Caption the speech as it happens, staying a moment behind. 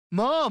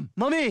Mom!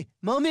 Mommy!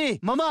 Mommy!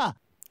 Mama!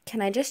 Can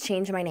I just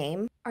change my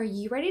name? Are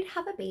you ready to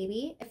have a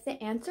baby? If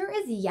the answer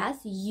is yes,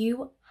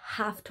 you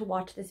have to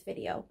watch this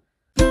video.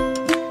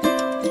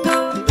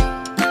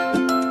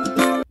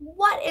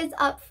 What is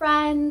up,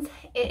 friends?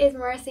 It is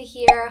Marissa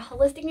here,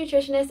 holistic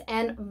nutritionist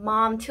and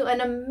mom to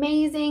an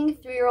amazing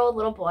 3-year-old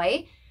little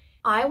boy.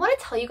 I want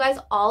to tell you guys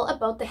all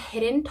about the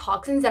hidden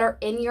toxins that are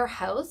in your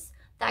house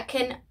that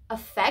can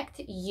affect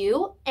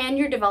you and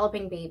your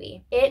developing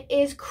baby. It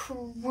is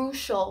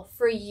crucial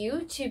for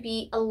you to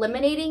be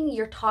eliminating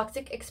your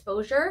toxic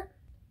exposure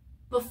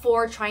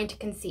before trying to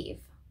conceive.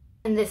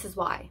 And this is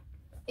why.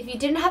 If you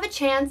didn't have a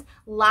chance,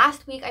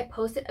 last week I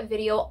posted a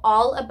video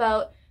all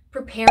about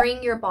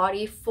preparing your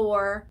body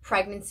for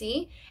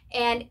pregnancy,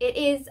 and it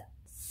is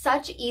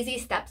such easy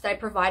steps that I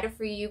provided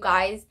for you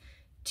guys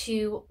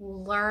to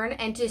learn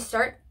and to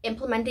start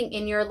implementing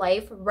in your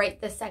life right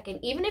this second.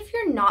 Even if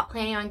you're not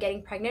planning on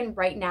getting pregnant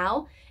right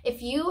now,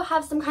 if you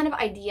have some kind of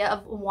idea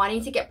of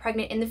wanting to get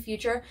pregnant in the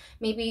future,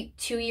 maybe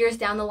 2 years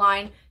down the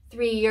line,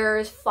 3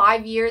 years,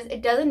 5 years,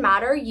 it doesn't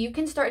matter. You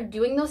can start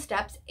doing those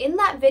steps in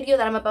that video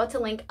that I'm about to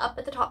link up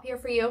at the top here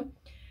for you,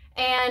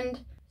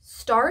 and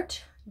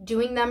start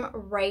doing them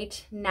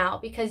right now,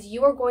 because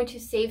you are going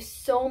to save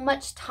so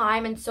much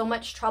time and so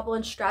much trouble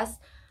and stress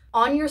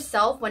on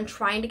yourself when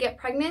trying to get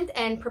pregnant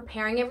and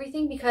preparing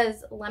everything.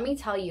 Because let me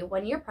tell you,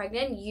 when you're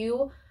pregnant,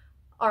 you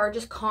are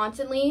just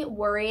constantly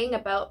worrying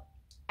about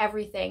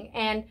everything,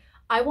 and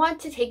I want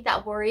to take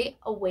that worry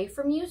away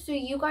from you so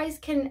you guys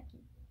can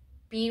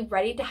be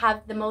ready to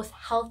have the most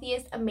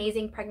healthiest,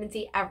 amazing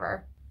pregnancy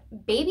ever.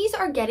 Babies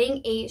are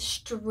getting a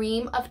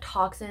stream of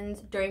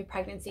toxins during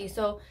pregnancy.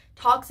 So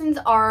toxins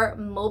are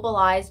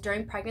mobilized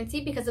during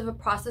pregnancy because of a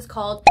process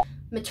called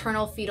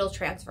maternal fetal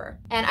transfer.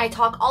 And I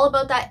talk all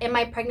about that in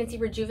my pregnancy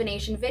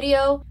rejuvenation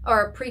video,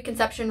 or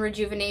preconception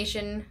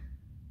rejuvenation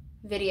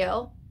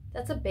video.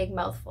 That's a big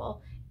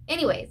mouthful.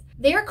 Anyways,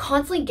 they are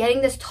constantly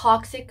getting this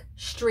toxic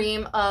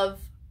stream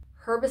of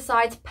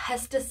herbicides,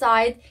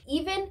 pesticides,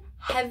 even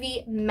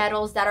heavy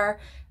metals that are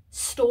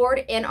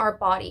stored in our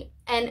body.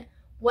 And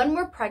when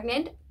we're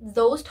pregnant,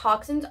 those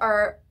toxins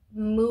are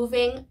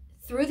moving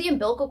through the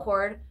umbilical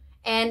cord,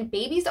 and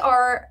babies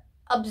are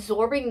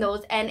absorbing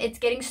those, and it's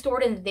getting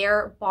stored in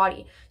their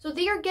body. So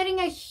they are getting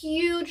a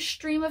huge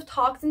stream of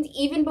toxins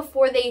even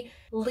before they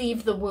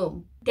leave the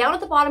womb. Down at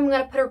the bottom, I'm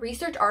going to put a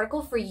research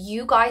article for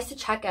you guys to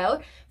check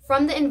out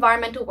from the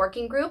Environmental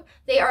Working Group.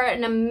 They are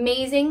an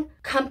amazing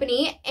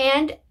company,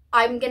 and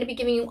I'm going to be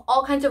giving you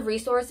all kinds of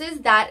resources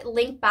that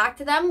link back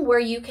to them where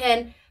you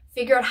can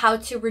figure out how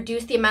to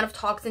reduce the amount of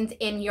toxins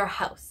in your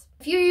house.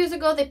 A few years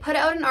ago, they put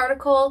out an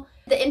article.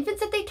 The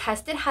infants that they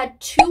tested had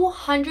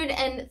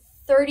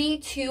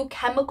 232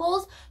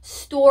 chemicals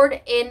stored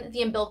in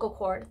the umbilical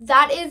cord.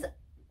 That is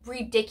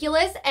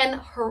ridiculous and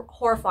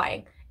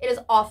horrifying. It is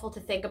awful to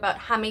think about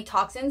how many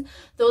toxins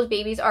those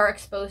babies are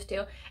exposed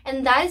to.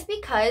 And that is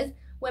because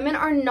women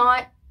are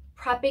not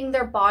prepping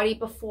their body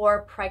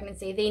before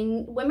pregnancy.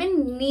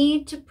 Women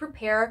need to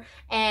prepare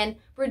and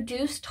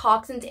reduce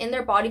toxins in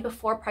their body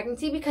before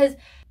pregnancy, because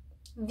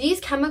these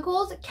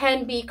chemicals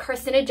can be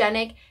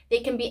carcinogenic.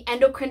 They can be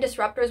endocrine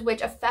disruptors,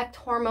 which affect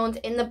hormones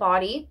in the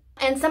body.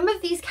 And some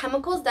of these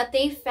chemicals that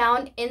they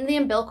found in the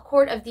umbilical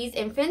cord of these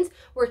infants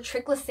were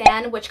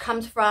triclosan, which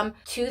comes from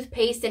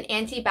toothpaste and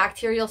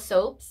antibacterial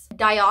soaps,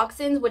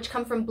 dioxins, which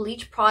come from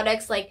bleach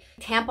products like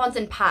tampons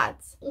and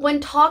pads. When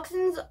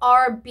toxins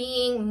are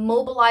being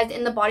mobilized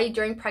in the body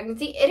during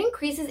pregnancy, it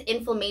increases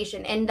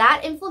inflammation, and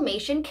that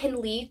inflammation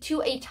can lead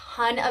to a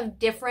ton of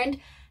different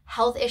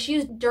health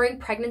issues during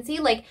pregnancy,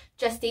 like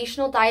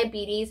gestational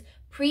diabetes,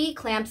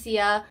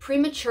 preeclampsia,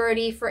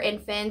 prematurity for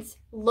infants,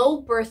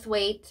 low birth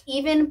weight,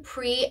 even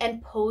pre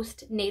and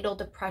postnatal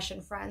depression,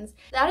 friends.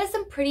 That is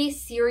some pretty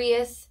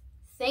serious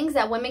things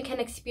that women can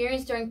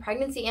experience during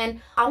pregnancy,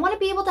 and I want to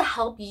be able to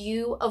help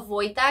you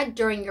avoid that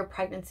during your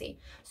pregnancy.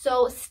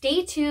 So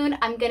stay tuned.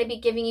 I'm going to be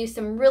giving you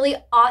some really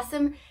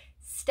awesome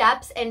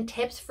steps and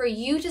tips for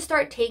you to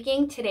start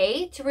taking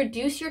today to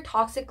reduce your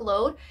toxic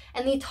load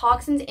and the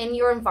toxins in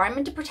your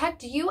environment to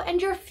protect you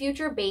and your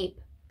future babe.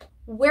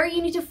 Where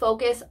you need to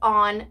focus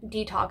on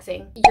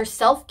detoxing: your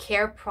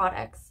self-care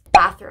products,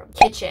 bathroom,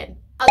 kitchen,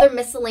 other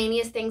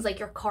miscellaneous things like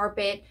your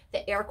carpet,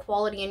 the air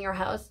quality in your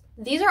house.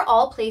 These are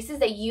all places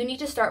that you need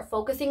to start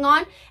focusing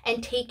on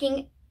and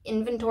taking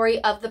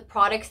inventory of the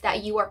products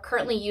that you are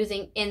currently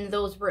using in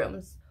those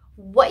rooms.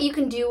 What you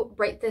can do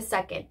right this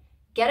second: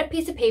 get a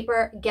piece of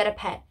paper, get a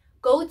pen.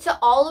 Go to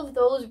all of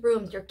those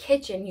rooms, your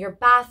kitchen, your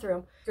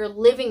bathroom, your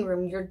living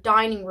room, your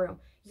dining room,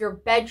 your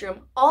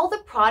bedroom, all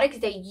the products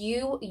that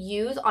you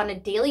use on a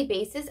daily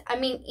basis. I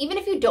mean, even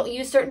if you don't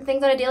use certain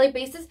things on a daily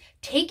basis,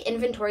 take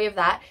inventory of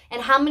that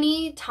and how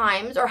many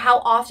times or how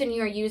often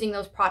you are using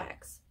those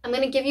products. I'm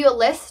going to give you a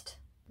list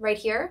right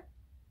here,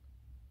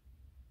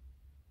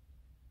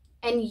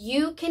 and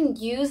you can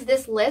use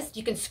this list.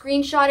 You can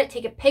screenshot it,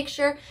 take a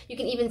picture. You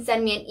can even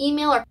send me an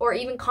email or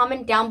even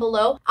comment down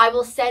below. I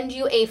will send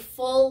you a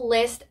full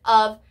list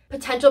of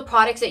potential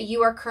products that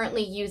you are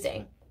currently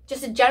using.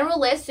 Just a general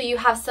list so you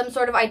have some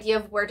sort of idea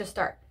of where to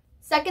start.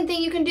 Second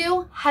thing you can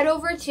do, head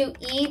over to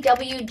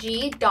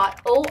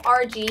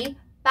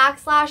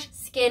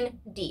ewg.org/skin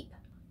deep.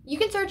 You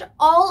can search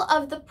all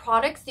of the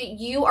products that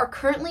you are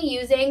currently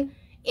using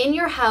in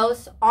your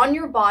house, on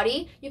your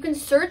body. You can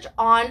search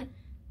on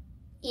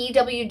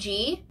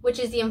EWG, which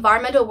is the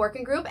Environmental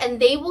Working Group, and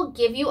they will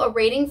give you a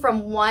rating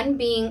from 1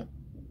 being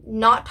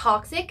not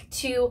toxic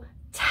to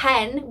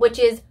 10, which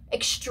is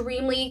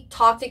extremely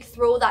toxic,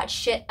 throw that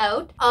shit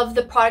out, of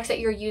the products that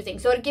you're using.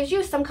 So it gives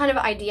you some kind of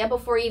idea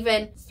before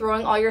even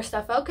throwing all your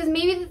stuff out, because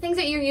maybe the things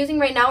that you're using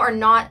right now are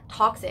not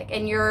toxic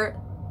and you're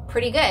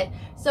pretty good.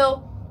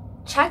 So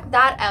check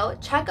that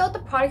out. Check out the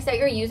products that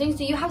you're using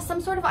so you have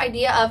some sort of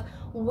idea of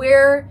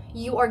where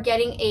you are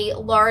getting a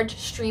large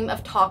stream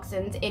of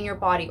toxins in your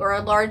body, or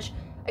a large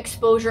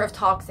exposure of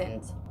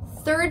toxins.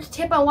 Third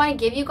tip I want to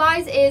give you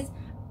guys is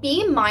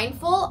be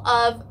mindful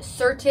of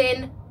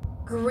certain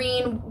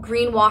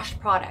greenwashed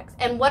products.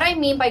 And what I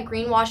mean by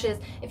greenwash is,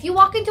 if you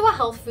walk into a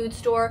health food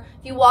store,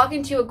 if you walk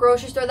into a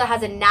grocery store that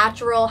has a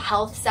natural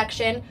health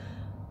section,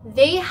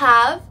 they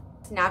have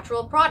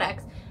natural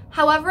products.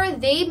 However,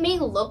 they may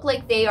look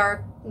like they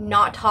are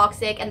not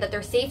toxic and that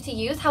they're safe to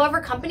use.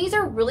 However, companies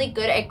are really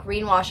good at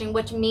greenwashing,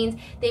 which means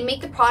they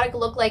make the product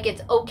look like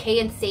it's okay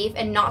and safe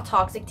and not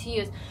toxic to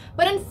use.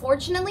 But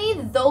unfortunately,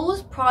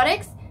 those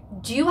products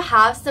do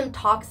have some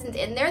toxins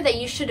in there that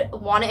you should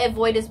want to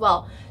avoid as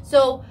well.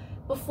 So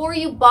before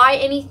you buy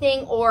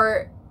anything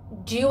or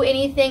do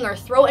anything or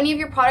throw any of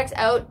your products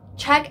out,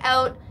 check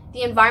out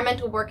the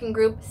Environmental Working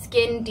Group,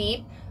 Skin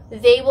Deep.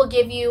 They will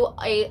give you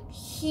a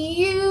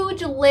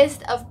huge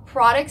list of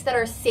products that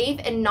are safe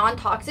and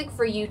non-toxic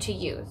for you to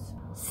use.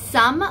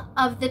 Some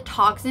of the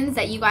toxins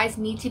that you guys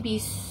need to be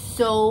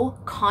so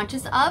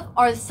conscious of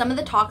are some of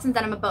the toxins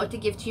that I'm about to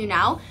give to you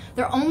now.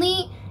 They're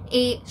only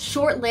a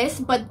short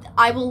list, but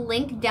I will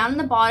link down in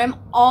the bottom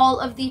all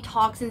of the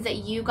toxins that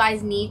you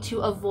guys need to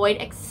avoid,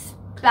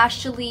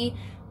 especially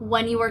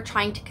when you are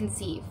trying to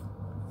conceive.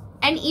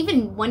 And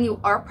even when you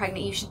are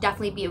pregnant, you should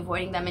definitely be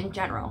avoiding them in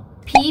general.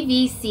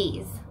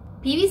 PVCs.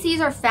 PVCs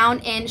are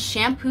found in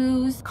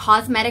shampoos,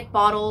 cosmetic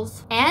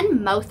bottles, and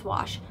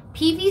mouthwash.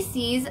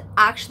 PVCs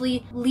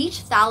actually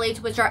leach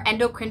phthalates, which are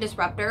endocrine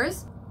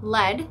disruptors,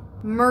 lead,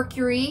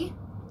 mercury,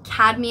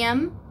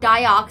 cadmium,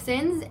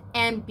 dioxins,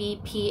 and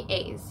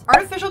BPAs.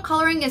 Artificial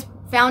coloring is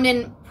found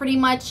in pretty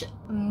much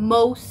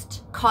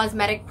most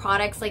cosmetic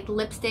products like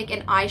lipstick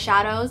and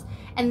eyeshadows,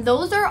 and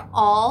those are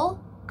all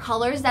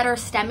colors that are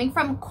stemming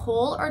from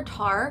coal or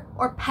tar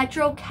or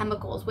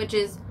petrochemicals, which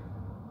is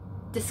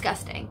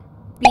disgusting.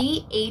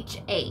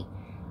 BHA.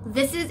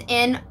 This is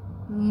in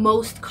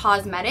most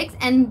cosmetics,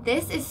 and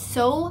this is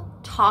so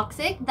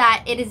toxic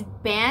that it is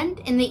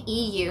banned in the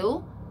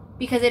EU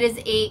because it is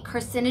a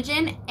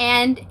carcinogen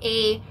and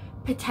a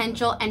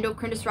potential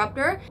endocrine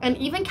disruptor. And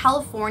even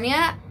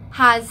California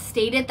has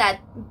stated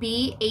that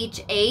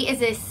BHA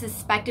is a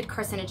suspected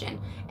carcinogen,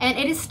 and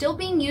it is still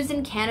being used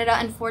in Canada,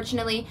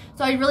 unfortunately.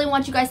 So I really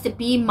want you guys to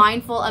be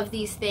mindful of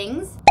these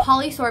things.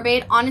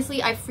 Polysorbate,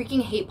 honestly, I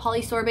freaking hate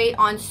polysorbate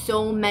on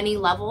so many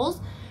levels.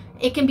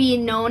 It can be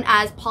known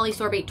as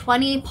polysorbate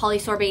 20,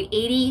 polysorbate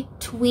 80,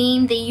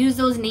 tween. They use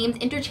those names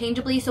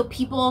interchangeably, so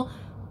people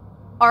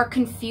are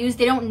confused.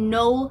 They don't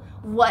know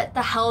what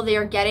the hell they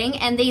are getting,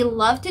 and they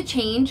love to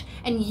change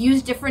and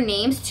use different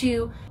names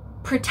to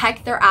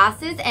protect their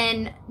asses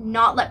and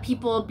not let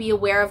people be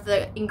aware of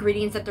the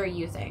ingredients that they're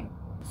using.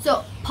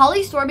 So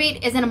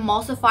polysorbate is an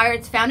emulsifier.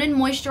 It's found in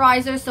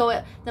moisturizers,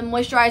 so the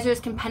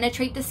moisturizers can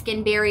penetrate the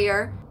skin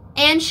barrier,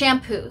 and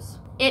shampoos.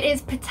 It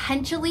is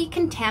potentially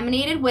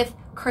contaminated with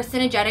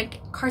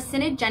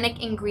carcinogenic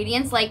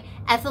ingredients like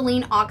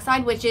ethylene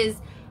oxide, which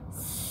is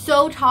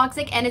so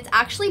toxic, and it's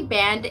actually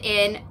banned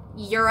in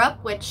Europe,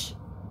 which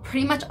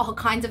pretty much all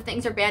kinds of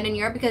things are banned in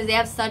Europe because they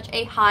have such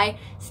a high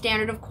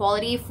standard of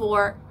quality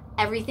for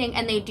everything,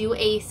 and they do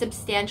a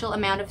substantial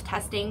amount of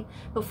testing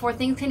before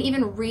things can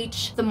even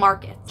reach the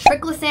market.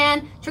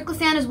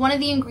 Triclosan is one of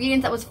the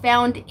ingredients that was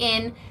found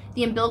in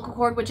the umbilical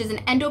cord, which is an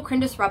endocrine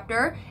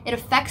disruptor. It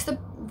affects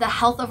the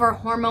health of our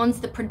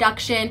hormones, the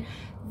production,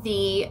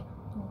 the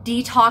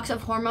detox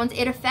of hormones.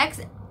 It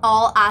affects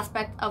all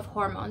aspects of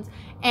hormones,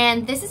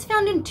 and this is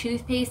found in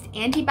toothpaste,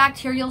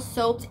 antibacterial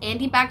soaps,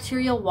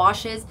 antibacterial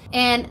washes,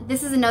 and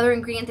this is another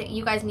ingredient that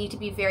you guys need to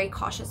be very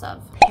cautious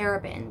of.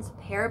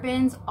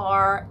 Parabens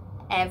are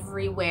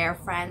everywhere,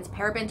 friends.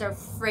 Parabens are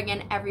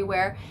friggin'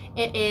 everywhere.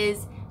 It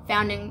is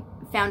found in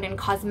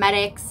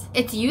cosmetics.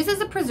 It's used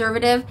as a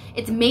preservative.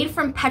 It's made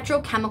from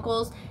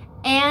petrochemicals,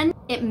 and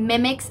it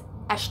mimics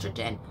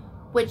estrogen,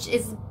 which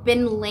is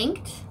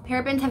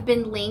parabens have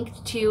been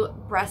linked to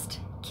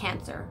breast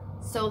cancer.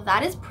 So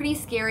that is pretty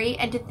scary,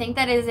 and to think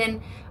that it is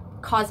in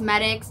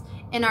cosmetics,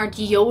 in our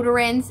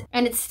deodorants,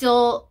 and it's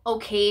still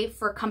okay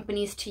for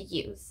companies to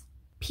use.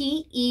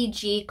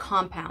 PEG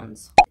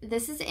compounds.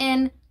 This is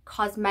in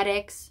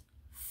cosmetics,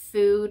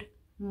 food,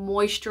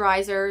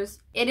 moisturizers.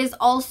 It is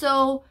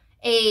also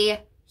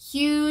a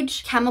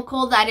huge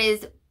chemical that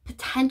is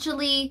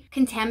potentially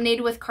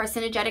contaminated with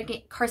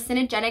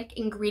carcinogenic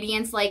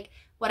ingredients like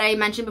what I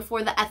mentioned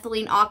before, the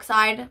ethylene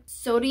oxide,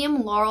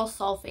 sodium lauryl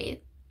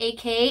sulfate,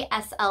 aka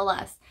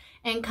SLS.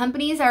 And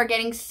companies are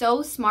getting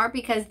so smart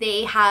because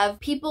they have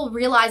people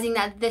realizing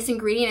that this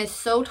ingredient is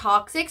so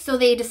toxic, so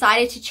they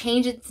decided to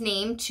change its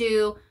name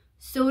to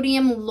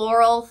sodium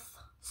lauryl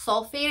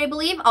sulfate, I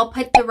believe. I'll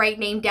put the right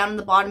name down in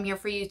the bottom here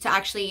for you to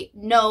actually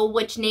know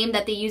which name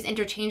that they use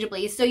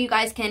interchangeably so you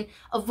guys can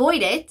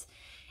avoid it.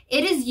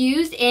 It is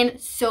used in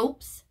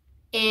soaps,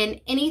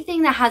 in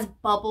anything that has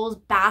bubbles,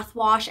 bath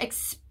wash,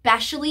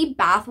 especially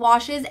bath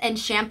washes and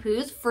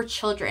shampoos for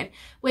children,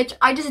 which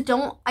I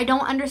don't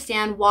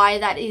understand why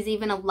that is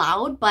even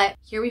allowed, but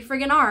here we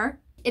friggin' are.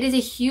 It is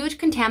a huge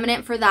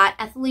contaminant for that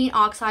ethylene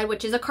oxide,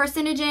 which is a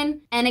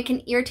carcinogen, and it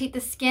can irritate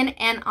the skin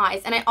and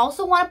eyes. And I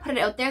also want to put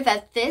it out there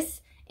that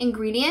this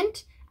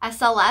ingredient,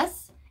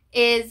 SLS,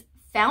 is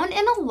found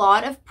in a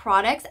lot of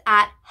products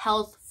at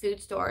health food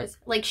stores,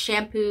 like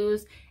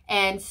shampoos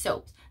and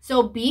soaps.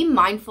 So be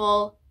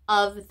mindful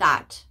of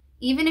that.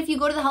 Even if you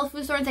go to the health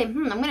food store and say,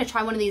 I'm going to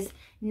try one of these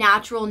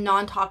natural,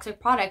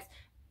 non-toxic products,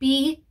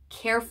 be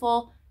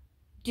careful.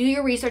 Do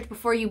your research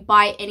before you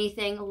buy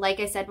anything, like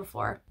I said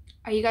before.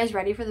 Are you guys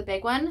ready for the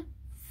big one?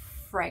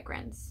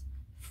 Fragrance.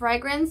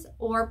 Fragrance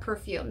or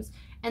perfumes.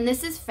 And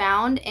this is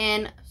found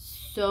in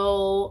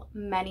so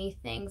many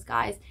things,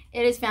 guys.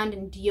 It is found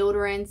in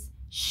deodorants,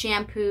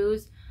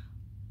 shampoos,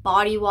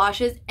 body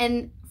washes,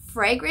 and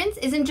fragrance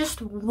isn't just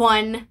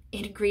one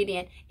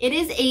ingredient. It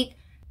is a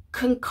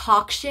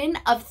concoction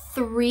of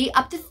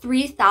up to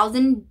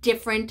 3,000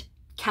 different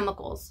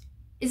chemicals.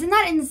 Isn't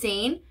that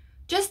insane?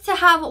 Just to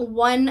have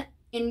one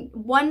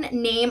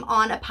name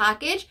on a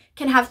package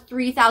can have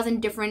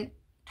 3,000 different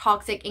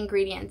toxic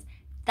ingredients.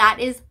 That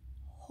is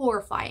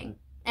horrifying.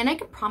 And I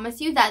can promise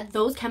you that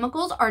those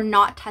chemicals are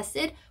not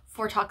tested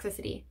for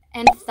toxicity.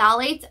 And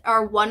phthalates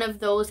are one of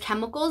those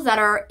chemicals that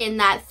are in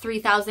that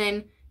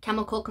 3,000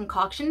 chemical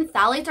concoction.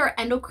 Phthalates are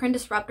endocrine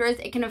disruptors.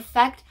 It can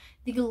affect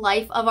the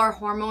life of our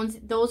hormones.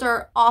 Those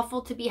are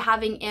awful to be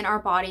having in our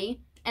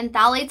body. And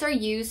phthalates are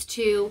used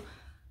to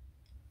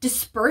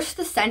disperse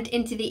the scent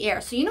into the air.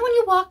 So you know when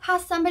you walk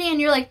past somebody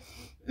and you're like,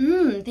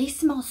 they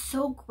smell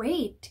so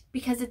great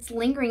because it's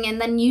lingering,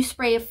 and then you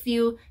spray a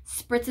few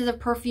spritzes of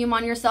perfume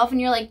on yourself and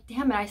you're like,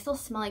 damn it, I still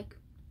smell like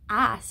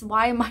ass.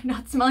 Why am I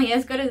not smelling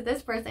as good as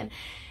this person?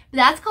 But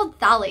that's called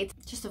phthalates.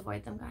 Just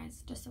avoid them,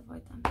 guys. Just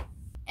avoid them.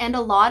 And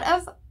a lot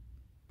of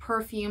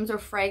perfumes or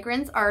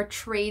fragrance are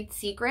trade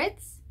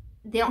secrets.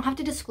 They don't have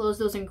to disclose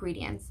those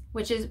ingredients,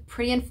 which is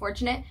pretty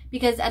unfortunate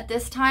because at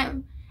this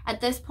point,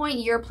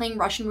 you're playing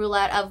Russian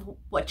roulette of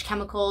which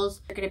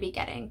chemicals you're going to be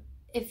getting.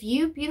 If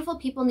you beautiful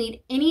people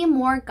need any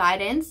more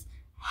guidance,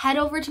 head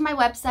over to my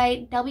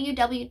website,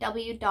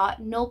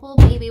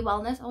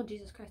 www.noblebabywellness. Oh,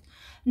 Jesus Christ.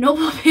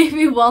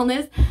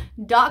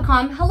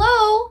 noblebabywellness.com.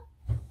 Hello?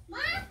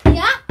 Mom?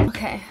 Yeah?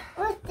 Okay.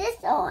 What's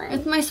this on?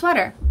 It's my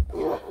sweater.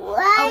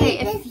 Why Okay,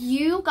 if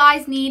you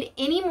guys need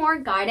any more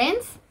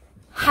guidance,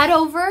 head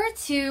over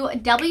to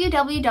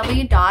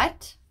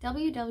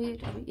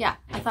yeah,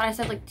 I thought I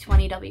said like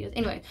 20 W's.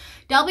 Anyway,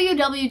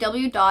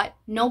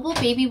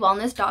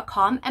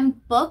 www.noblebabywellness.com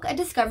and book a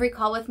discovery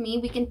call with me.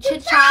 We can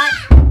chit chat.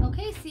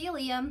 Okay, see you,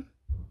 Liam.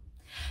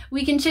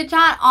 We can chit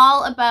chat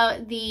all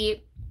about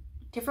the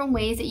different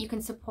ways that you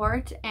can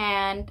support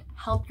and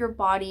help your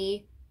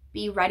body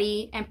be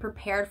ready and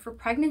prepared for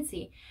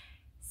pregnancy.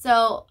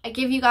 So I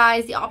give you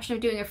guys the option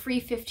of doing a free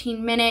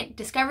 15-minute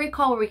discovery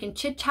call where we can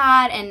chit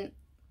chat and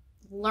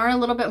learn a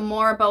little bit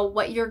more about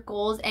what your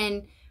goals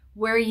and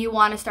where you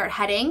want to start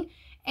heading.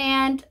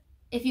 And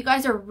if you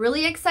guys are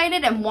really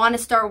excited and want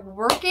to start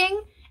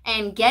working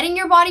and getting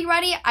your body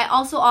ready, I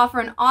also offer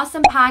an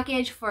awesome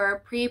package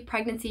for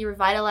pre-pregnancy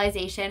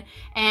revitalization,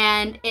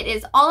 and it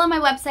is all on my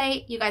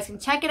website. You guys can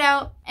check it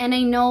out. And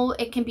I know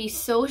it can be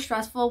so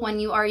stressful when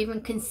you are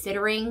even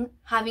considering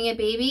having a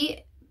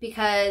baby,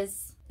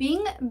 because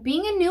being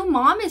a new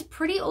mom is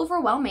pretty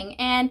overwhelming,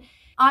 and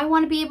I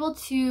want to be able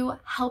to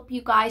help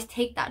you guys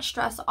take that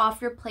stress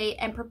off your plate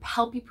and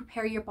help you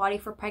prepare your body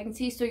for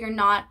pregnancy so you're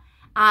not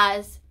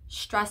as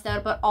stressed out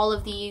about all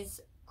of these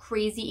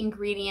crazy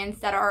ingredients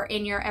that are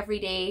in your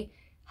everyday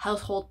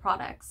household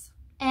products.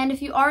 And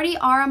if you already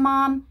are a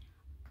mom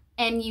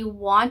and you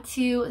want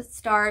to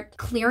start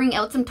clearing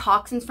out some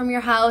toxins from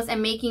your house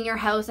and making your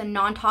house a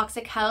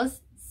non-toxic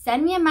house,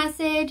 send me a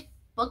message,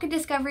 book a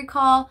discovery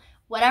call,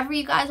 whatever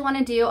you guys want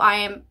to do. I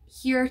am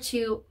here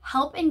to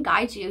help and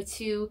guide you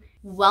to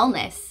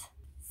wellness.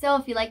 So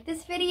if you like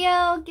this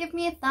video, give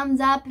me a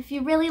thumbs up. If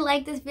you really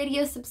like this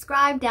video,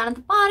 subscribe down at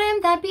the bottom.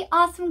 That'd be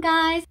awesome,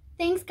 guys.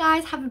 Thanks,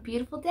 guys. Have a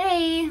beautiful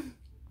day.